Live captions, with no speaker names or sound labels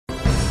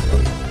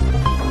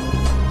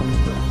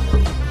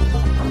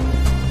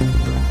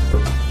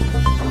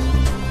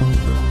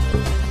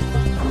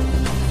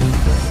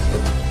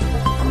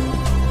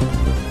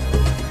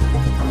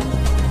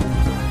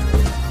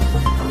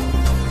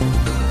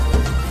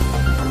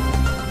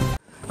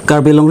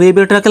Karbi Longri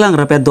Abirta kelang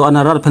rapet do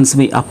anarar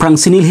pensmi aprang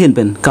sinil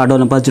hinpen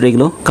kardon apa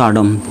jureglo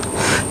kardom.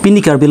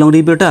 Pini Karbi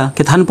Longri Abirta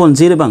kethan pon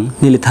jirebang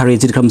nilithari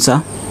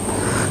jirkamsa.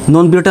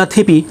 Non birta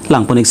thepi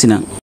langponik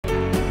sinang.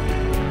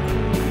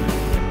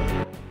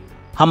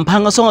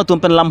 Hampang asong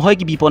atumpen lamhoy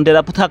ki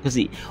bipondera puthak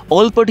pasi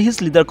all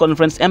parties leader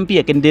conference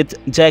MP candidate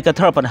jai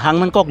kathar pan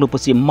hangman kok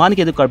lupusi man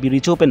ke du Karbi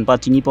richopen pa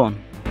chini pon.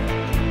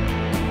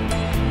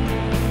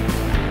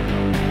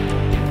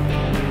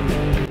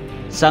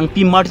 Sang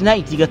P Martina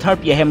iti kathar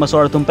pi hem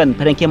masor atumpen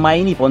pherengke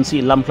mai ni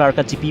ponsi lamklar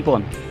ka chipi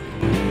pon.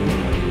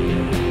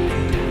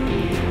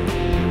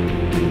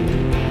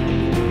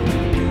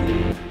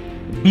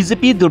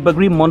 BJP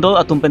Durbagri Mondal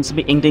atumpen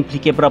sabi engdeng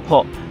klike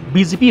brapho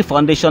BJP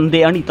Foundation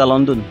de ani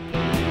talondun.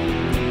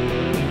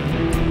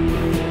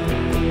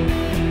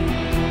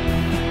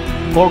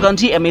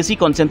 Korganji MSc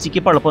Consensi ki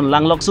parlopon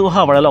langlok su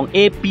hawaralong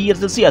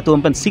APSC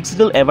atumpen 6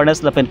 dil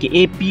awareness lapen ki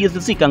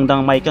APSC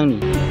kangdang mai kangni.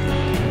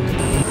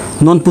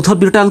 Non puthot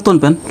birtang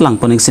tonpen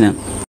langponik sinang.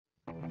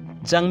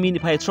 Jangmi ni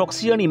phai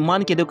troxier ni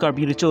man ke do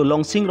Karbi richo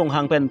longsing rong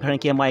hangpen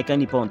pherengke mai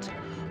kangni pont.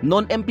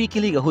 Non MP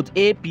kiliga hut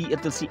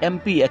APSC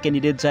MP a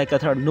candidate jai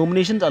kathar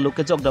nomination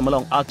alok ke jok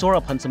damalong achora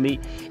phansami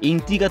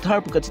ingti kathar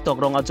pukat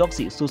togrong a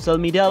joksi social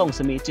media long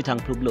sami chithang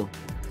pluglo.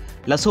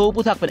 Laso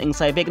puthak pen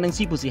engsai bek nang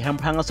si pusi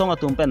hamphang asong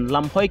atumpen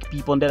lamhoi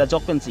pi pondera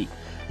jokpen si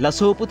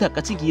laso puthak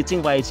kachi gi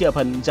chingwai chi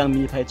aphan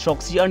jangmi phai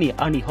troxi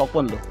ani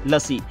hokpon lo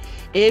lasi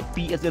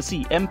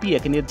APSC MP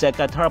candidate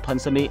jaka thar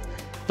phansame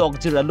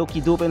tokjira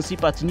loki do pen si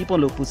pachini pon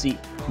lo pusi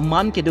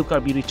man ke do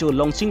Karbi richo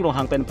longsing ro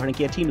hangpen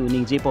pharengke thinu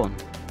ningje pon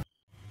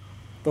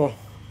to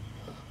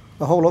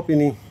a hok lo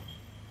pini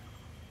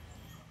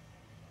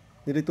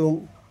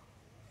niritum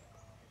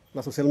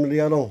la social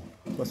media long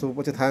laso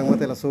poche thang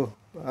mate laso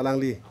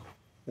alangli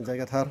jai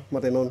kathar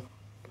mate non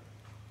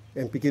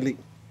MP kilik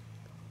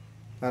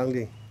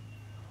alangli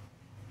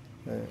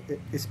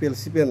SPL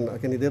sipen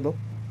candidate lo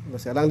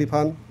lasi alangli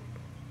phan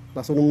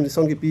laso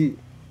nomination ki pi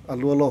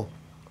alu lo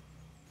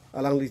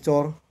alangli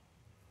chor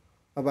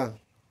abang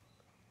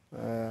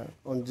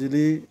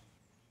onjili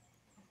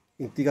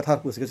ingti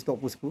kathar pus ke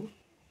tok pusku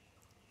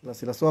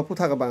lasi laso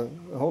puthak abang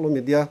hok lo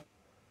media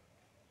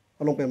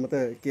along pe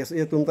mate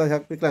KSA tumta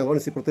hak piklang lo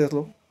si protest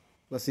lo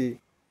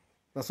lasi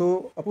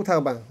laso aputhak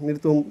bang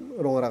niritum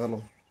rong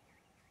rakalong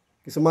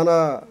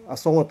kismana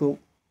asong atu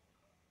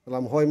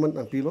lam hoyman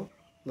ang pilo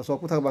laso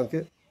aputhak bang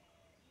ke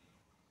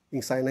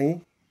ingsai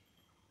nai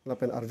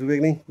lapen arjuwek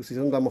ni posisi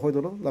lam hoy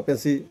dolo lapen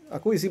si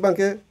aku isi bang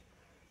ke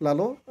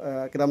lalo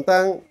kedam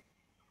tang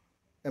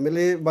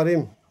MLA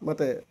barim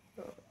mate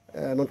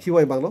non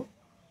kiwai bang lo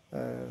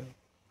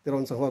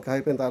teron sangho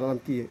kai pen ta lam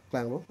ki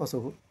klang lo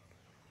maso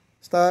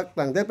sta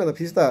klang de pen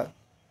pista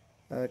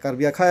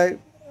Karbi khai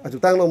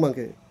ajutang long bang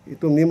ke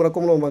itu nimra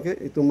kom long bang ke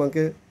itu bang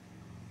ke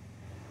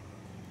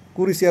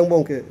kuri siang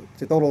bong ke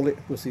cetorong le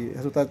pusi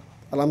hasuta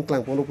alam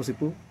klang pono pusi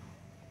pu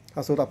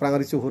hasuta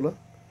prangari chuhula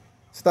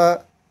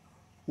sta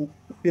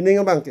pining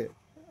bang ke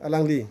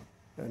alangli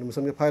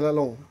numusan ke phaila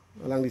long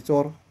alangli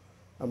chor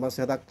ama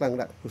sedak klang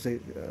dak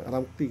pusi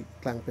alam pi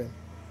klang pen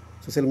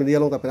social media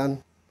long taperan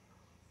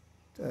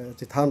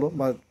cithan lo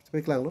ma pe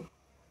klang lo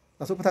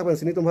asu pathak ban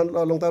sini tumhan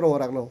long ta rong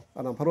rak long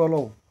anam pharwa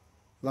long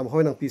lam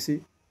hoi nang pc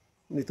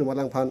ni tum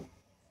alang phan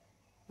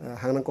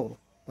hang nang ko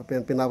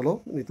pen penablo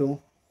ni tum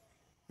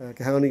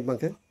ke hang ni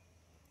bangke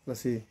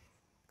lasi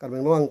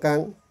karbeng lo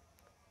angkang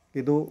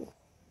kidu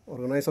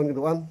organization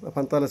kiduan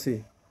phanta lasi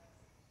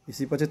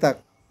isi pacetak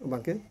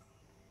bangke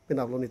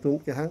penablo ni tum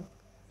ke hang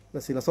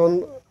lasi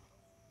lason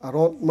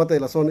arot mate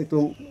lason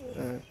itum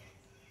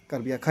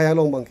Karbi khaya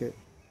long bangke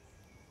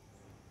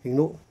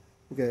hingnu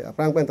ke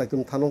aprang pen ta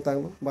tum thanong tang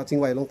lo ba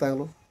chingwai long tang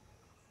lo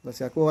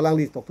lasi aku alang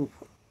li tok tu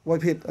wai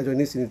phit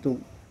ajoni sini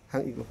tum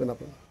hang iko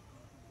penaplo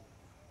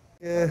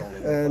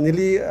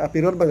nili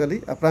aperiod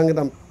bangali aprang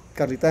dam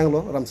karitang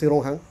lo ramsi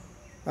rong hang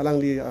alang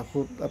li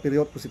aku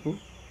aperiod pusipu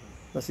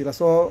nasi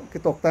laso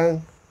ketok tang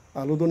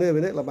alu done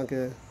bene la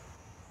bangke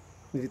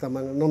nili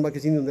tamang non ba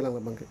kisini ndelang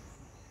la bangke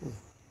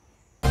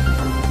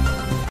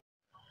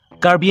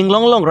Karbi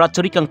long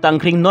ratchori kang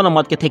tangkring non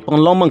amat ke thekpang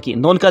lomang ki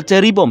non ka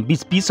cheri bom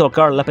BJP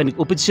sarkar la pen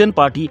opposition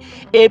party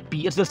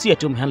APSC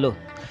atum hanlo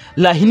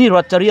lahini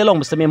ratchari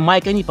along sami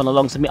mai kani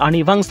panalong sami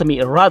ani wang sami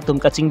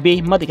ratum kaching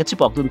be mati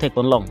kachipok tun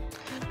thekpon long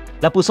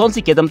Lapu sonsi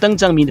kedam tang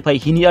jang min phai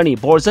hiniani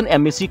borjan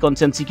MSc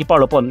consensi ki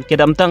parlopon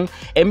kedam tang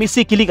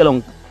MSc kilik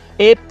along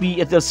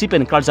APSC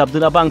pen karjab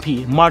duna bang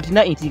phi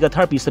Martina iti ka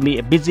therapy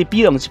sami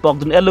BJP rong chipok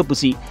dun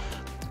elopusi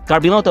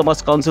Karbi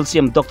Thomas Council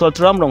CM Dr.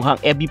 Tram Ronghang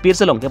FBP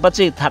salong ke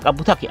pache thak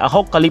abuthak ki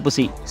ahok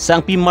kalipusi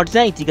sangpi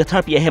Martina iti ka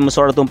therapy hem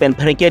soratom pen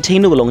pherengke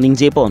theinu long ning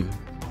jepon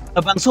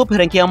abang so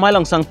pherengke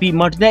amalong sangpi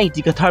Martina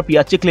iti ka therapy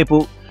a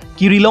chiklepu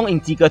Kirilong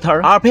inti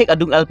kathar arpek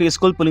adung LP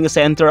school polling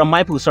center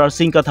amai pusar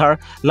sing kathar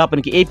lapan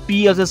ki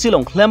APSC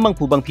long klemang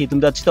pubang phitum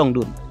da chitong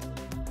dun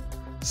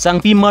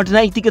Sangpi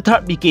Martina ikti thar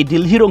bike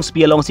dil hirong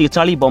spia long si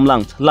Charlie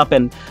Bomlang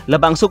lapen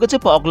labang so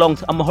kache pa oklong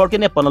amahor ke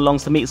ne panalong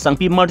sami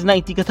Sangpi Martina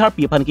ikti thar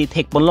pi phan ki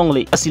thek ponlong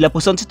le asila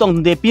puson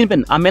chitong de pin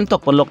pen amen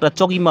tok ponlok ta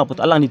chogi ma put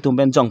alang ni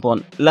tumben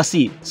jongpon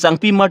lasi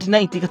Sangpi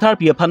Martina ikti thar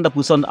pi phan da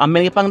puson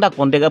amen ke pangdak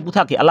pon dega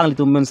puthak ke alang li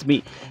tumben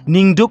sami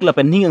ningduk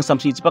lapen ningang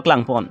samsi chipak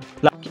lang pon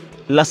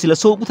lasila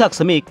so puthak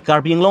sami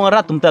Karbi Longri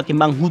Abirta tumta ke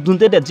mang hudun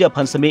de dia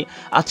phan sami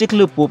achik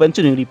lu pu pen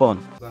chuning ripon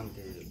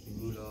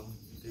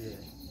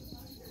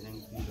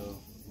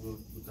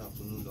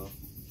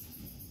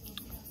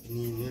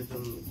ini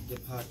tum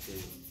depat ke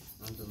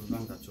antum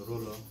bang tak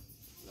corolo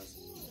las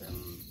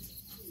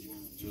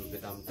ju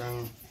bedam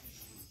tang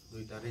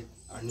dui tarik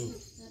ani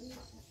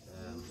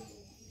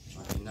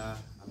Martina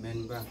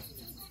amen bang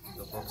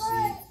do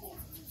boxi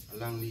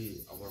alang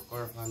li our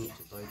car fan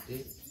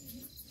toite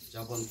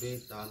jabon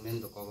pe ta men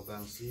do ko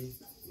bang si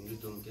ni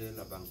tum ke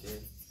la bang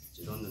ke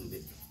chidon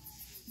nunde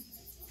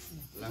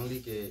lang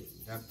li ke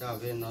dakta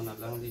ve non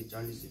alang li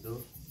Charlie sido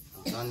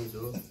tani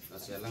do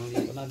las alang li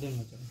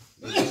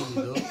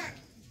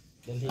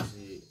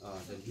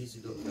Delhi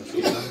sido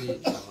alangi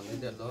amane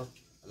de lo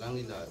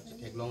alangi la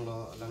kek long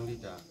lo alangi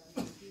da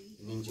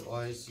ninja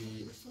oi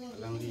si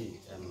alangi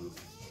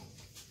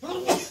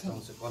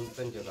tong se kon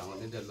pen ke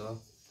amane de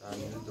lo ta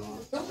ni do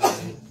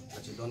tani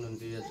achi don nun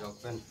dia jok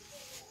pen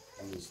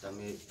ani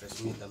stame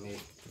resmi tame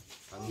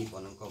pangi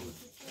ponang ko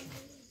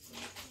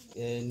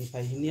ni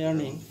pahiniar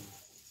ni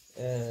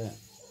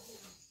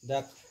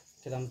dak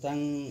kedam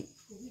tang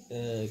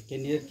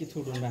candidate ki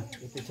thudun ba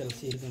official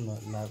seal kan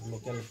la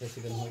local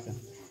president hoy kan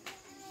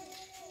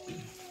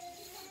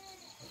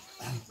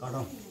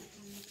kadang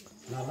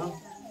nala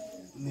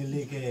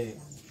nili ke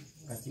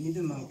kachini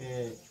dun mang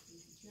ke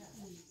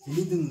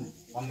chini dun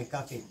omika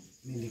ke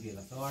nili ke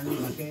la sawani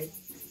mang ke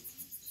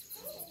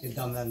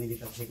kedam la nili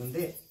ta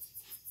sekunde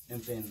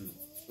empen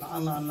la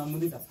ala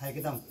mudi ta phai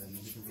kedam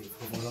nili ke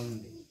ko bolong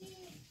nili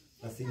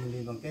la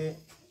sini mang ke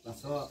la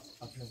so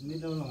apres ni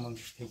do mang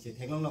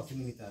thek long lok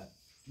sini ta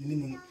nili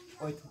ning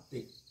oi thutte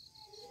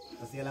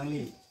asi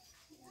alangli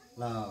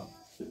la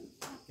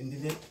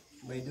candidate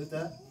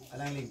baiduta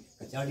alangli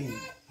kachali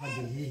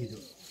hadil hi hidu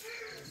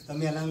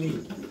tami alangli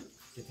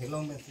ke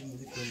thelong me sin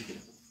nili kun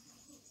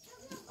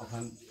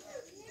aphan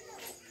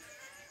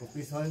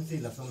kopi son si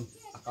lason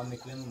akam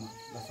meklem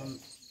lason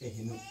ke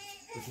hinu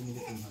sini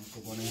nili kun han ko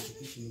bonan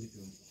sini nili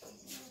kun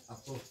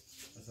aku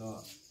so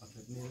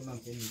apret ni mang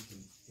ke ni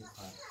kun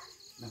ikha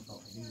nang ko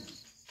ni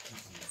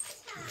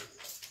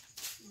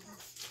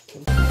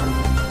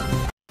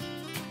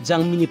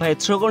jang mini pai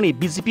trogoni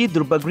BJP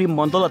Durbagri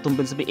Mondola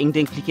tumben sabi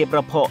engdeng klike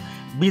brapho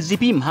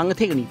BJP mhang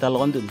thek ni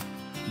talon dun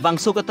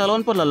bangso ka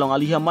talon pon lalong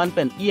aliha man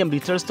pen EM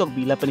research stock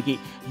bi lapen ki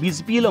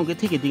BJP long ke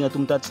thek dinga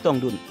tumta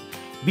chitong dun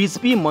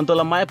BJP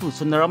Mondola maipu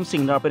Sunaram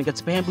Singh nar pen ka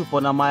chpehem pu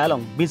pona maya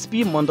long BJP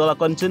Mondola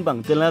konchun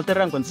bang telal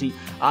terang konsi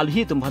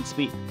alhi tum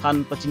hanspi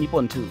han pachini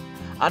pon thu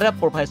ara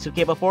professor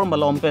ke pa form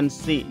malom pen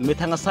si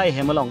mithanga sai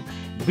hemalong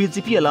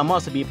BJP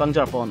alama sabi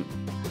pangjar pon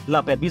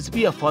lapet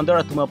BJP founder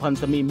atuma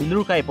phansami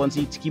milur kai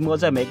ponsi chiki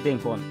moja mek deng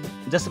pon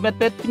jasmet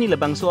pet pini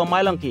labang so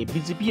mailang ke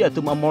BJP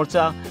atuma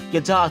morcha ke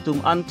ja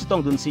atum an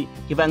chitong dunsi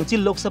ki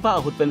bangchil lok sabha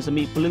ahut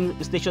pensami polling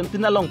station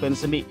tinalong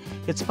pensami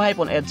ke chipai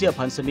pon edja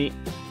phansami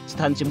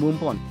sthan chimum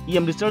pon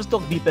em research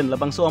stock bipen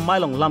labang so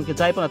mailang lam ke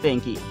jai pon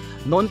atengki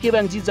non ke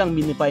bang ji jang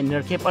mini pai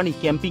ner ke pani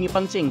camping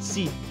pangcheng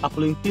si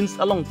apulling tins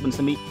along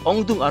pensami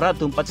ongdung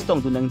aratum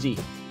pachitong dunangji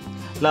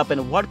lapen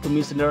ward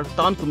commissioner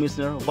town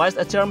commissioner vice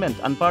chairman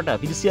anparta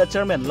VDC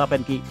chairman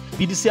lapen ki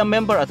VDC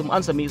member atum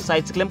ansami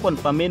site klempon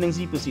pameneng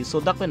ji pusi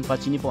sodakpen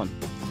pachini pon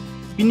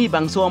pini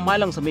bangso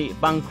mailang sami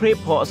bangkre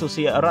pho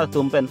associate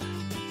aratum pen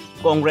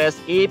congress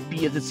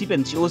APSC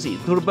pen COC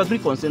Durbagri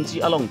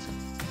constituency along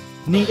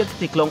ninga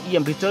tiklong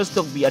em research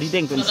stock bi ari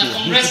deng pen si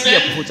BJP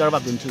aphu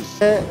charbak dunchu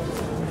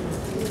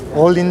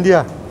all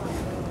India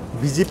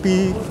BJP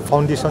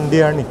foundation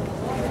there ni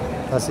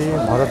asi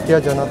bharatiya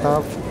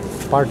janata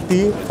party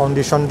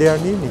foundation there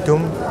ni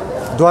nitum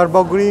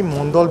Durbagri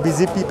Mondol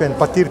BJP pen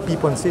patir pi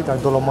ponsi ta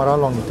dolomara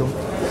long nitum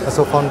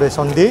aso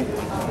foundation de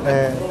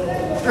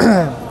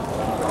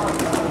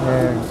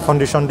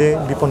foundation de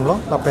bipon lo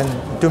la pen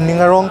nitum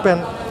ningarong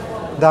pen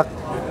dak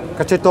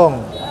kachetong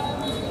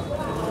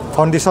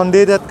foundation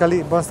de that kali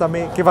bostame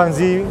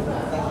kibangji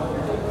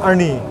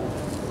arni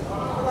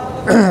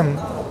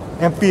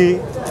MP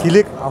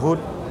hilik ahut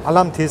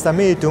alam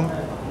thesame itum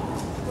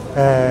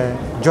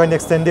joint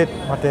extended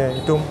mate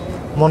itum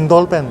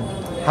Mondol pen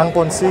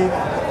hangponsi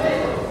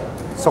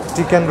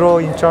Sokti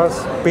Kendro in charge,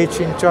 page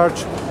in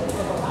charge,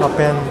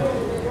 pen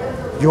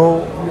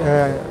yo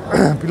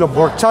pilo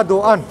borcha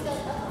do an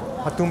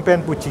atum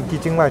pen puching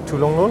kiching mai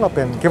chulong lo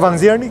pen kewang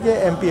ziar ni ke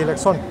MP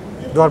election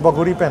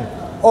Durbagri pen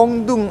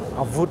ongdung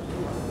avut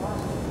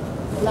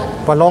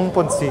palong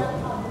ponsi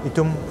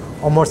itum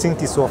Omor Singh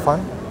Tisofan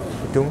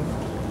itum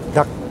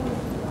dak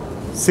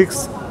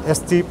 6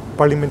 ST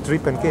parliamentary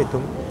pen ke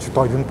itum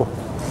chutoy dun po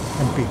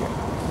MP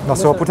na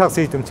so puthak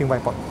se itum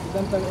chingbai pot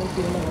dan tang MP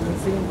na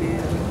sing di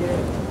ke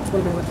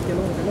skol de mat ke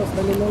lo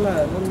dalilo la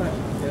non na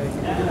ke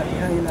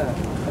la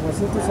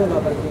Maksudnya itu soal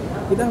apa?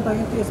 Kita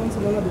tanya ke son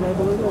selama dua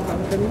bulan itu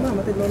kami mah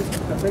mati non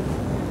terbaik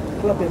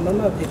kalau pemban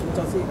mah itu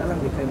casi alang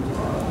di KMG.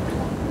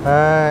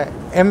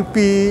 MP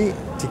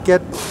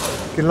tiket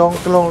kilong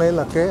le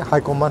la ke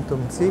high command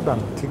tum si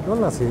bang thik non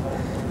la si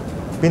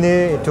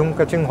bini tum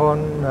kaching hon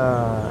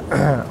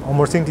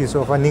omor sing ti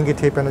so fa ningi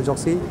the pen jok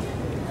si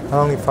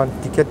along fan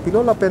tiket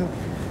pilo la pen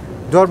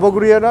dor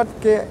bogri rat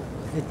ke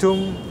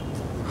itum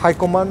high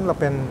command la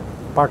pen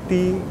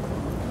party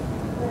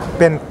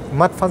pen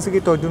mat fansi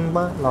ki to dun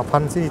ma la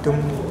fansi itum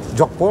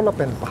jok po la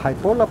pen high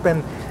po la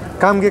pen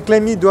kam ge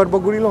klemi dor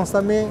bogri long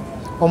same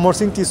omor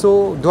sing ti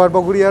so dor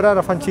bogri ara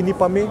ra fan chini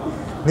pame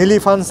nili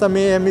fan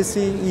same MEC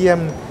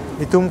EM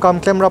itum kam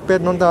claim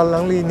rapid non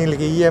langli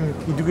nilgi EM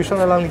education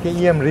langli ke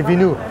EM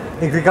revenue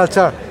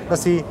agriculture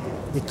nasi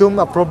itum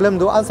a problem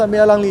do ansa me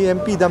langli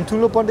MP dam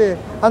thulo ponde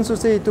ansu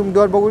se itum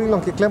dor boguri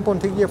long ke claim pon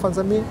thegi fan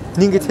sami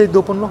ningi the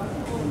do pon lo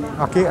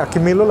ake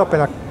melo la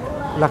pena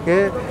la ke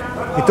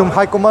itum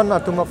high command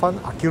atum fan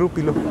akiru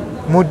pilo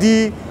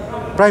modi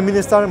prime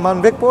minister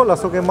man bek po la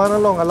so ke man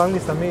long alang ni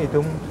sami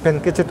itum pen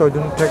ke che to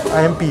dun tek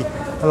MP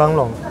alang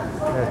long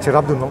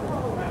cherap dun long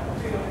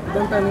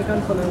Dan tanyakan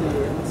pernah di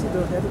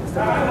situ saya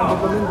sekarang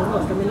dokumen dulu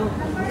kami no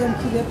yang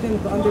kita pen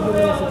ko ambil dulu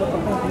situ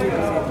pakai ini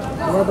kasi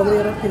kalau bagi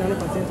orang final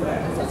pasien sudah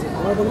selesai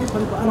kalau bagi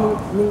pen ko anu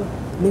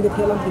ning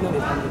kelam final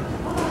itu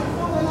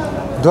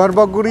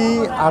Dwarbaguri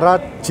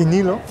arat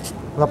chini lo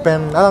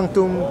lapen alang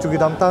tum chugi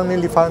damtang ni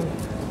lifan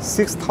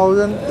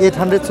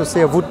 6,800 so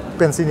se wood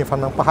pensi ni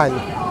fanang pahai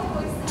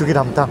chugi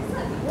damtang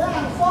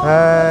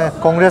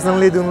Congress nang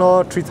le dun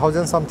lo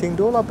 3,000 something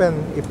do lapen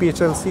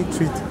PHLC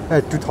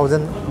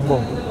 2,000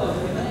 bong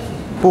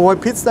Poi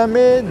pizza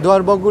me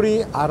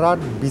Dwarbaguri arat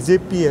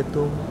BJP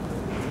etum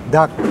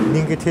dak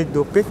ningke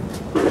dopik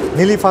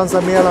nilifan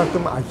sa me alang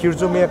tum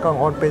akhirjo me kang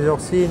hon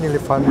pejoksi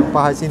nilifan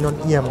pahasi non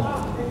iam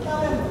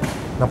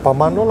na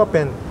pamano la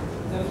pen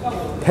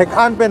hek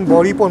an pen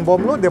bori pon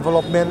bom lo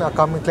development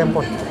akam claim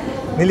pon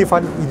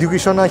nilifan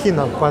education na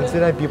hin na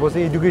pansina people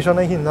say education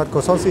na hin na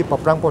ko so si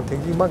paprang pon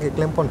thegi ma ke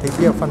claim pon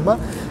thegi fan ma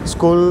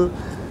school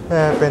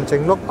pen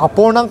chenglok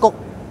apornang kok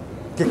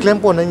ke claim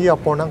pon nang ya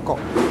apornang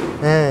kok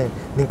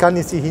ningkan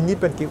isi hini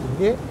pen ke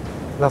unye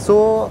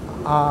laso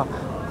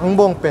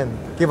angbong pen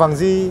ke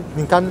wangzi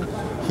ningkan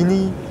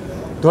hini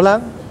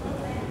dolang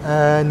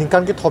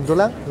ningkan ke top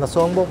dolang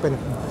laso angbong pen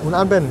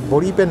unan pen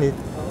bori pen ni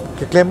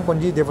ke claim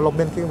konji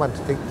development ke wan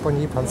tek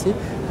konji phansi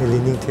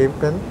lining the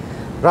pen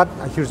rat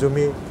akhir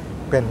zomi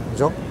pen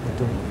jok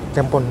itu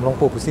tempon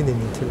longpo pusi ni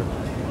thilo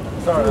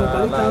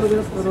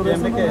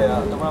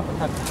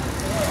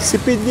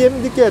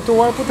CPDM dike to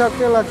war puthak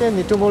ke la ke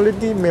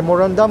nitumoliti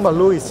memorandum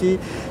alo isi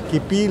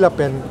kipi la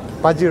pen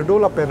pajir do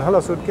la pen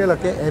hala sut ke la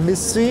ke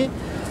MEC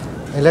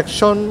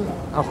election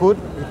ahut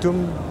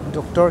itum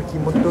Dr.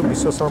 Kimonto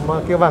Biswa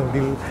Sharma ke wang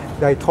dil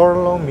dai thor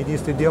long midi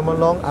stadium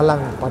long alang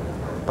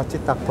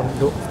pacitak pon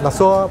do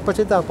laso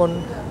pacitak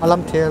pon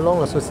alam the long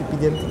laso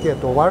CPDM dike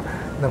to war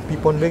nang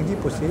pipon beg di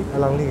posi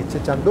alang li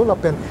chechan do la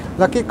pen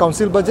la ke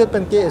council budget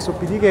pen ke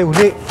SOPD ke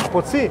une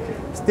posi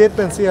state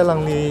pen si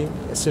alang li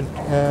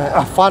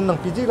fan nang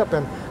PG la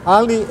pen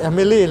ali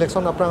MLA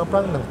election aprang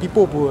nang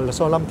pipo bu la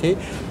so lam the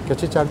ke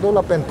chechak do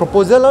la pen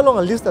proposal la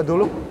long a list do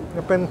lo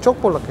pen chok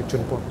po la ke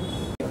chun po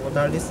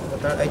voter list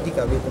voter ID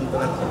ka bi tum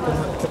pala tum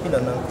kapila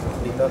nang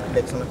dito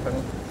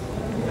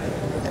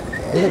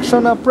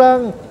election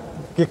aprang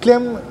ke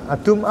claim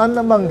atum an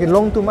namang ke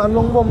long tum an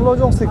long bom lo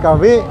jong se ka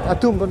we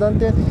atum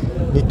bodante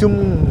nitum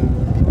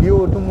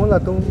bio tum hola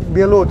tum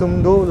bielo tum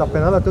do la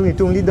pen la tum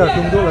itum leader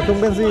tum do la tum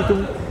ben si tum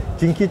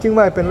jingki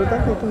jingmai pen lo ta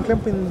tum claim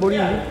pen bori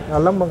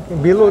alam bang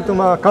bielo tum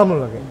kam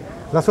lage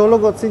la solo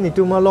got si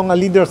nitum long a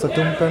leader sa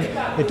tum pen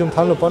itum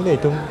than lo pon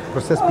itum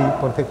process pi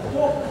pon tek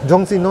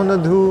jong si non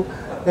du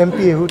MP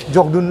hu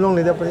jok dun long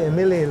le da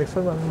MLA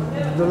election bang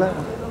do la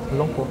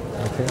long po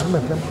okay am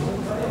plan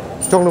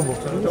jong lo bo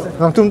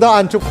nang tum da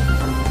an chuk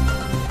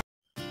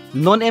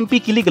non MP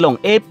kiligalong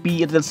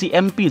APSC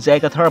MP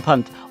jaga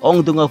tharphant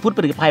ong dunga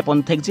futpri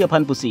phaipon thekji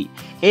phan pusi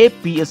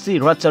APSC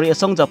rachari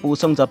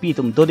songjapi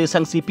tum dode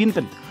sangsi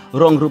pinpen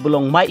rong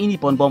rubulong mai ini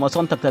pon bom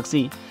ason tak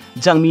taksi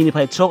jangmi ni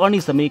phai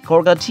chogarni sami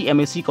korga thi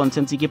MSC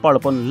consensi ki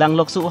parpon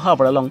langloksu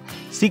habaralong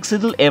six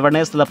sidle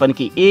awareness lapan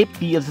ki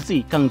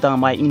APSC kangta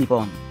mai ini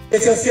pon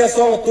esensia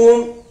song tum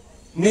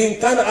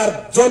ningkan ar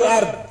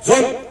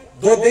jon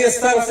dode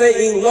sang se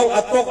inglong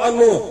atok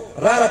anu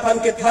rara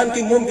phan ke than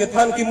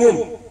ki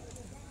mum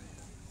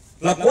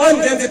Lapuan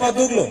jangan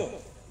paduglo,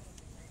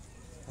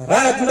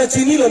 rakyat na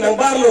chini lo nang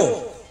barlo,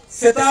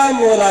 seta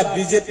mola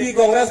BJP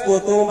Kongres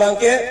boto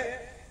bangke,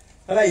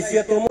 kala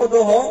isia tomo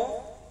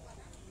doho,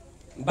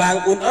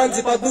 bangun an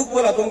si padug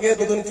pola tungke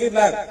tutun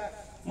kiblang,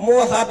 mo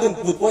hatun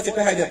putpo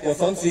cepe hajat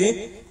koson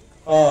si,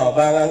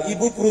 bangang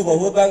ibu pru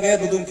bahut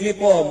bangke tutun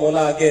klipo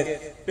mola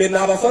ke,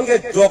 penabason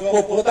ke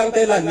jokpo potang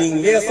tela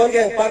ningle son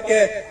ke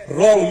parke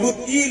rong lut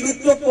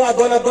po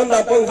adona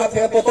pong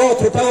hathe poto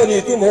thutao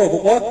ni tu mo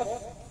buko.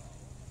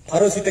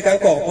 Harus ditekan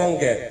kong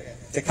ke,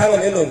 cekangan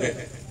elong ke.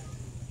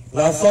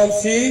 Langsung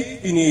si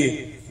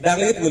ini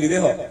danglit muli deh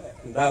ho.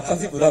 da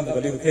phansi pudam ko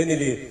li the ni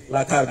li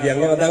la khar biang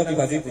lo dang pi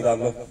phansi pudam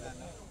lo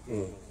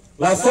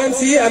la som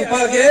si an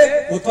pa ke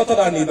uthotot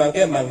ani bang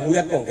ke mang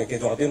huyat kong ke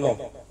jo tin lo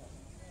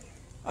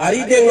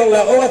ari deng long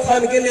la o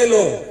than ke le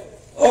lo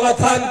o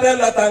than pe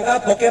la tangka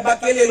phoke ba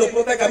ke le lo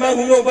prote ka mang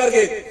huyo bar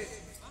ke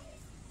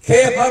ke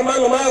farman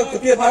lo ma ku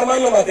ke farman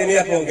lo ma te ni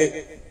at kong ke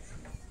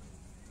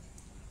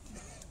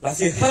la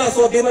si hala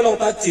so de ma long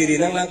ta chiri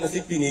nang lang ko si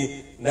pini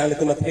nang le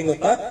tu ma theng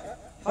ta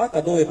ha ka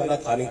do e pa na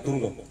thaning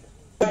tung lo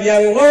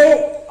biang lo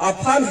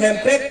aphan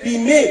hempek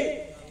pime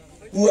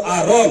pu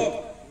aron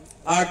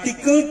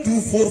article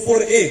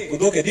 244A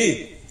kudo ke di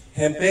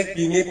hempek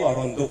pime pu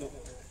aron do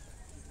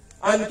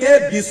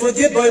anke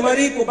biswajit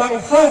doimari ku bang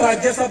ha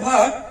rajya sabha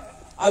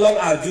along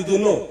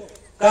arjuduno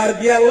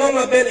karbiang lo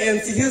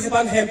ngaben NCH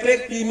ban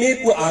hempek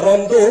pime pu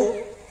aron do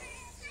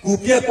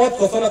kupia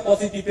pot kosona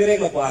positif perek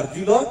lo pu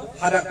arjudo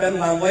harak pen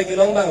lamwai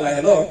kilong bang la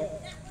hello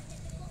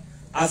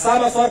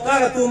asama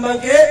sarkar tu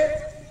mangke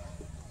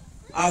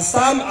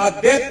Asam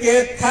adet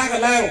ke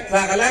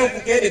thagalang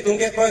ke ditung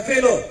ke kroy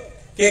krelo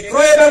ke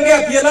kroy bang ke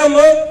pialam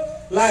lo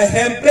la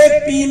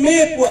hempek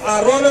pime pu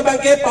aron bang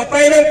ke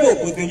papai nang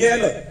pu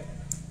tingelo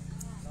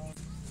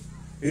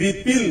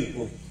repeal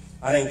pu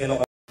areng ke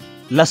lo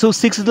lasu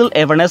sixdal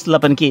awareness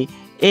lapan ke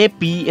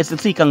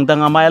APSLC kang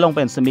danga mayalong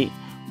pen semi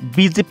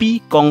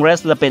BJP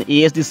Congress lapen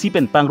ASDC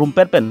pen pangrum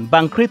pen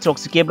bangkri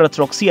troksi kebra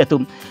troksi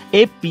atum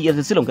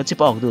APSLC long ka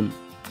chipa okdun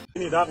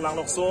ini dak lang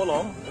lokso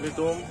long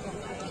elitum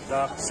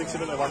dak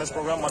sixdal awareness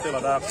program mate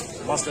la dak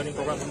mass training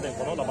program teng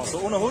kono la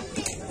maso unahut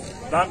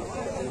dak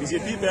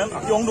BJP pen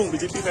akyongdung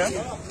BJP pen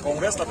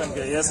Congress lapen ke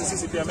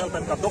ASDC CPML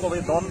pen kadok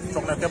ove don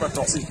chokna kebra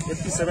troksi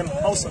 87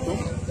 house atum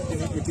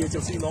ini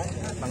APSLC long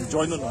nang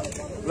join nun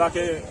la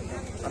ke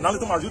anal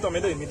itu marju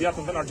tamede media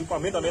tumpen arju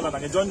pa meda mela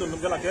nang join nun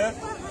gala ke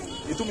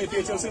itu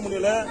APSLC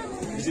munile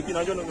BJP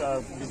na join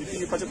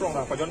BJP pa chekrong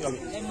na pa join gal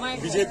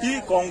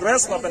BJP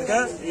Congress lapen ke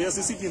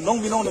ASDC ki nong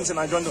binong nang se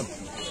na join nun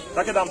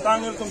take dam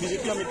tang tum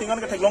BJP meeting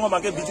an ke theglong ma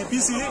ke BJP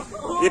si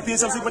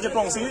APSLC pa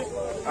chekrong si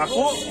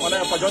aku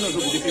mana pa join nun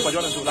BJP pa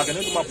join nun la ke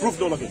ni tum approve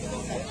do lagi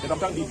ke dam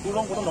tang di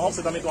tulong ko no hok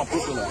se tami tum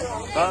approve do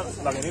ta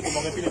la ke ni tum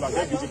nge pini bang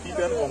ke BJP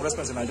pen Congress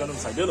pen se na join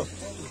nun sai de lo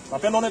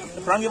tapi none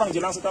prangi bang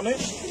jilang se tami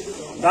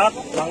dak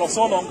lang lok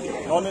solong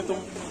none tum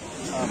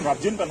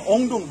Rabjin pen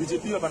ongdung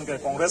BJP lapan ke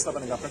Congress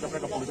lapan ke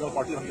mereka political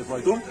party lang ke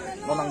proitum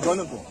nonang join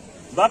tu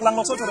dak lang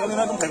lokso chora ni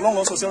na tum theglong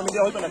lo social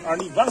media hoi pen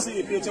arni bang si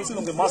APSLC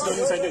long ke mass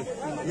learning side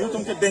ni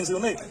tum ke deng si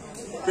ne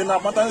pen na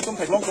mata tum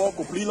theglong ko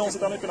kupli long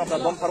sitame pen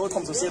apna don pharo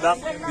thom se dak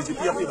BJP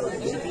api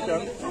BJP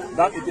pen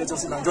dak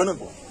APSLC nang join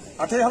tu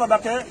athe hala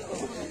dak ke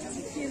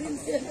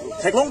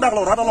theglong dak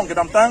lo rada long ke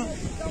dam tang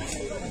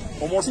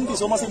Omosin ti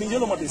soma se ninje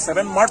lo mati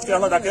 7 March ke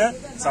hala dake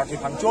sakhi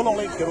phangcho long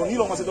le keroni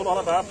long mase do hala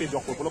da pe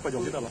jok ko pe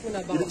jok dala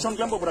election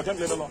camp ko brakan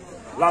le dalo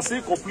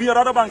lasi kopli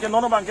ara da banke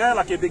nono banke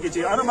la ke bege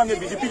che ara banke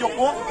BJP jok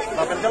ko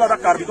la pen kala da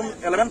karbi tum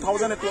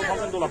 11000 et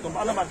 12000 dollar tum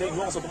ana banke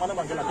ngong so tum ana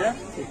banke la ke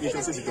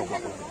APSLC jok la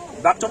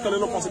dak chok kale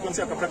lo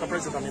consequence ka pre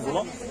se tami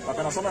bolo la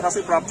pen asona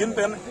hasi prabjin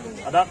pen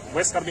ada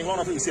west karbi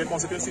ngong na to isi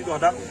consequence to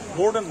ada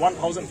more than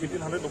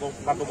 1500 do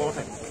ka do ko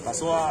the la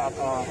so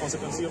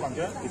consequence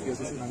banke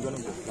APSLC nangjon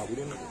la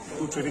within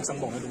 2-3 weeks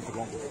bong itu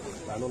terlong.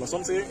 Lalu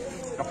langsung si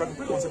kapan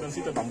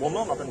konsekuensi itu bambom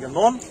lo, kapan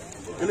genon,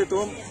 ini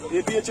tuh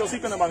APSLC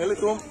kan bang ini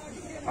tuh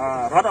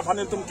rada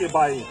panen tuh ke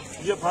bay,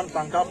 dia pan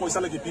tangka poisa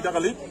lagi pida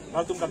kali,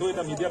 lalu tuh kado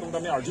itu media tuh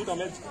kami arju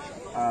kami,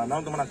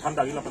 lalu tuh mana kan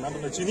dari lah panen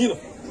tuh cini lo,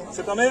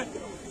 setame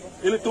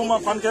ini tuh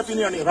mah pan kayak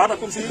ini ani, rada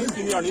tuh si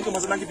ini ani tuh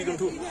masih lagi pidun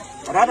tuh,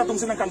 rada tuh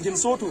si nangkang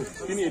jinso tuh,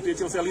 ini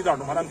APSLC leader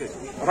tuh mana ke,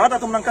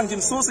 rada tuh nangkang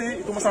jinso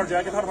si itu masar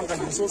jaya kita harus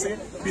nangkang jinso si,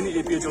 ini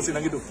APSLC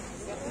lagi tuh.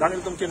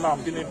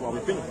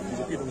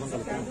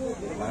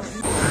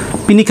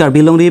 Pini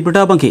Karbi Longri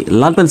Abirta bangke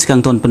lan pen sikang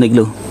ton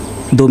peneglu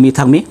domi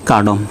thakme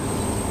kardom